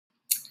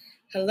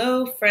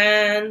Hello,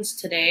 friends.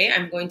 Today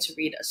I'm going to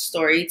read a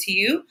story to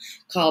you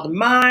called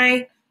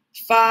My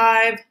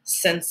Five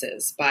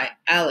Senses by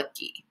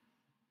Aliki.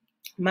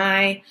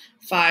 My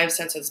Five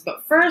Senses.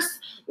 But first,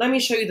 let me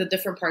show you the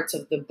different parts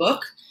of the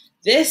book.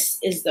 This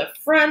is the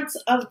front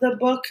of the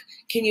book.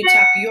 Can you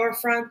tap your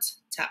front?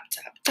 Tap,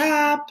 tap,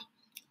 tap.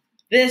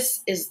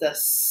 This is the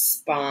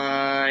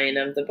spine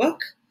of the book.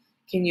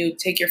 Can you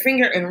take your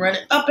finger and run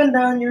it up and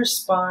down your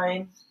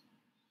spine?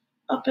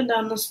 Up and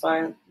down the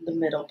spine, the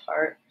middle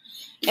part.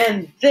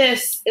 And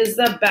this is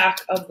the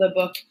back of the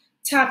book.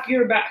 Tap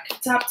your back.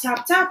 Tap,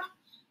 tap, tap.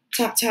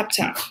 Tap, tap,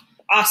 tap.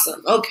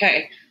 Awesome.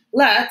 Okay,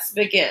 let's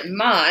begin.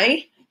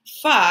 My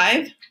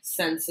five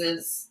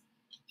senses.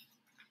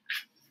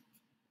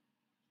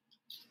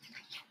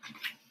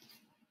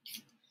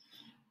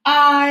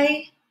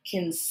 I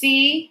can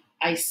see.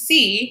 I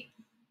see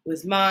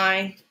with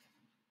my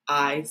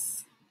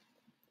eyes.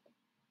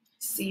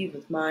 See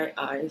with my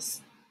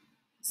eyes.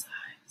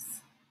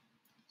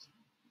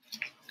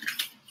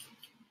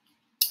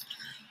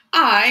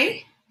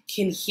 I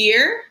can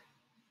hear.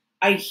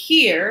 I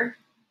hear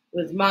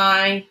with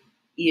my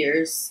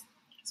ears.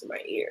 So my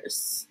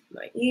ears.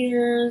 My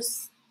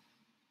ears.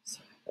 So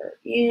her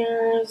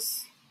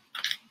ears.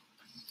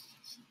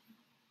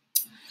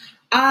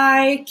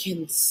 I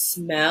can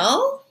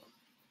smell.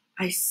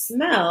 I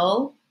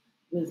smell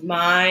with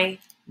my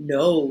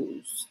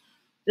nose.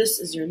 This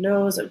is your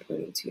nose. I'm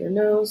pointing to your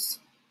nose.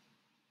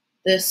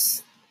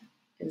 This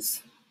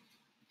is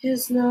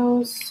his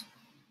nose.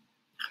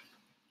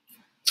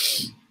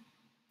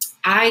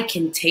 I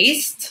can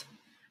taste.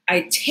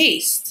 I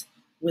taste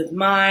with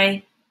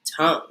my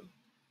tongue.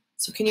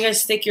 So can you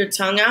guys stick your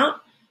tongue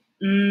out?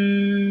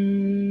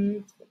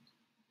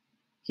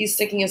 He's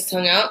sticking his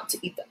tongue out to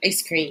eat the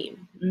ice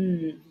cream.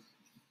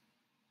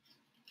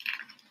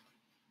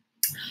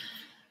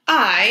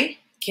 I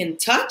can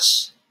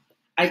touch.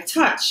 I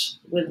touch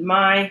with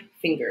my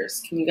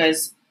fingers. Can you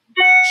guys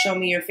show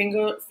me your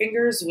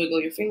fingers? Wiggle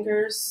your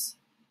fingers.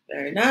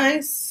 Very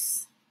nice.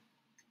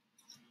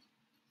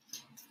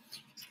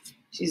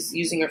 She's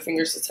using her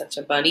fingers to touch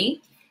a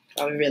bunny.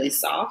 Probably really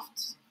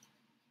soft.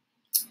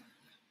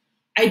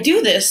 I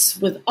do this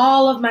with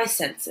all of my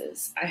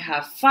senses. I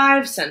have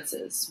five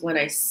senses. When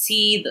I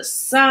see the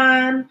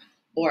sun,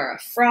 or a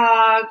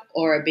frog,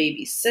 or a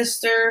baby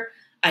sister,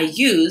 I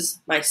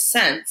use my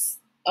sense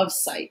of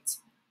sight.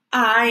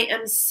 I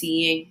am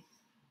seeing.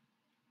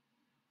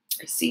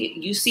 I see.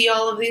 You see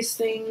all of these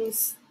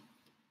things?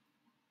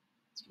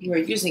 You are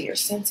using your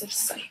sense of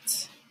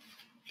sight.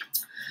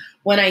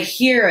 When I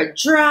hear a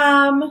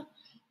drum,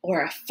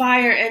 or a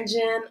fire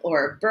engine,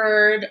 or a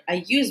bird,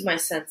 I use my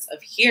sense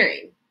of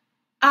hearing.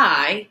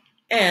 I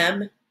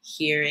am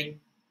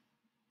hearing.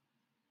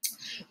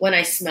 When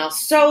I smell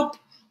soap,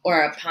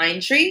 or a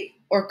pine tree,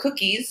 or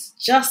cookies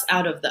just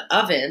out of the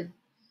oven,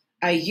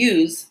 I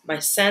use my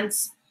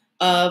sense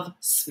of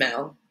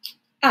smell.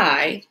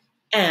 I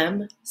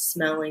am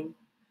smelling.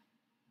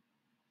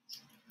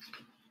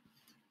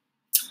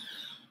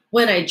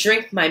 When I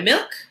drink my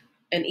milk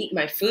and eat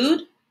my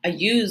food, I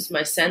use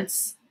my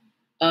sense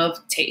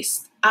of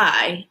taste.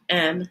 I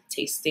am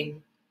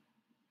tasting.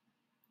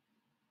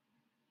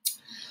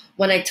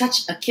 When I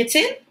touch a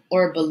kitten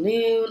or a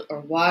balloon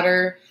or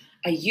water,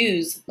 I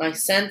use my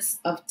sense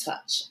of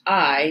touch.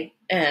 I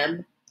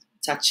am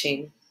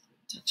touching.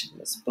 Touching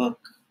this book,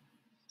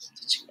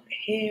 touching my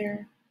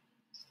hair.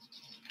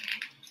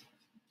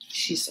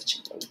 She's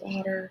touching the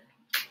water.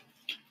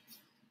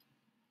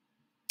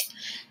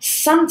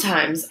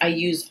 Sometimes I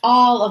use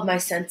all of my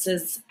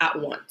senses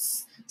at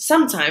once.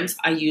 Sometimes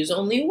I use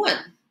only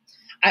one.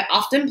 I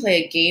often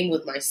play a game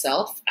with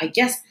myself. I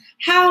guess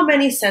how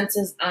many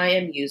senses I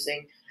am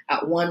using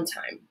at one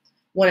time.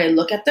 When I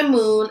look at the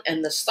moon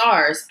and the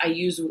stars, I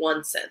use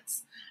one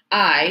sense.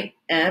 I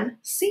am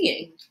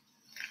seeing.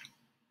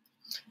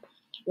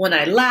 When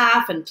I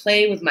laugh and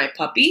play with my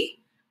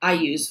puppy, I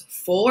use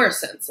four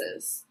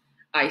senses.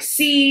 I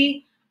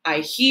see, I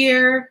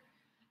hear,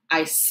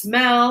 I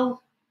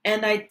smell,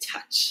 and I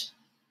touch.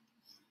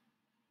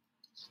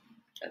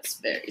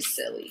 That's very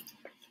silly.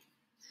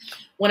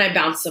 When I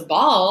bounce a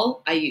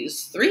ball, I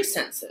use three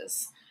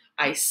senses.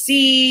 I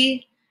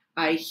see,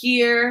 I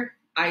hear,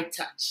 I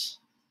touch.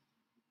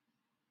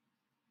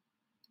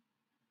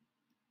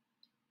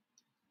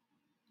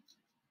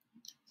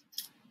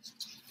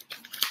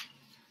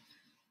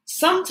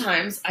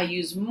 Sometimes I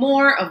use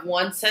more of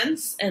one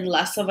sense and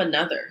less of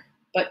another,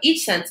 but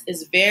each sense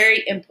is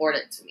very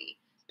important to me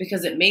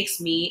because it makes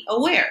me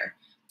aware.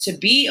 To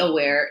be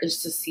aware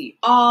is to see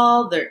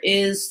all there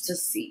is to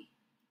see.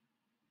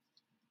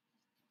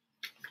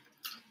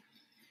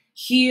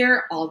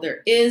 Hear all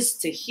there is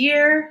to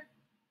hear.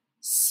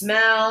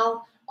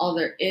 Smell all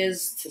there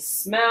is to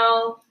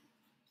smell.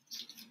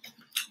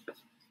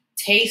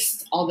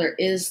 Taste all there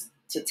is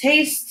to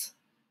taste.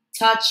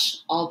 Touch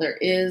all there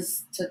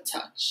is to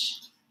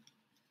touch.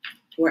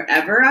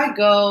 Wherever I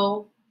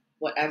go,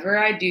 whatever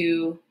I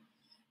do,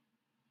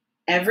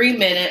 every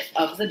minute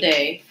of the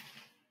day,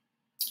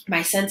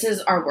 my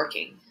senses are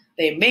working.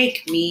 They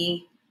make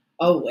me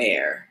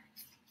aware.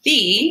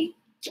 The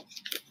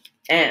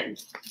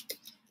end.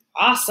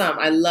 Awesome.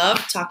 I love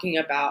talking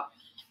about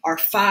our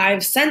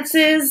five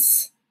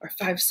senses,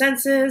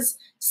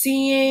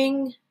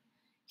 seeing,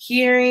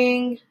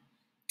 hearing,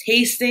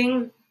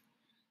 tasting,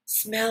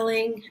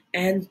 smelling,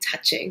 and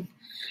touching.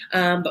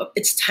 But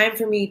it's time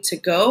for me to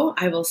go.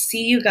 I will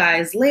see you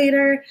guys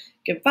later.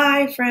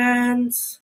 Goodbye, friends.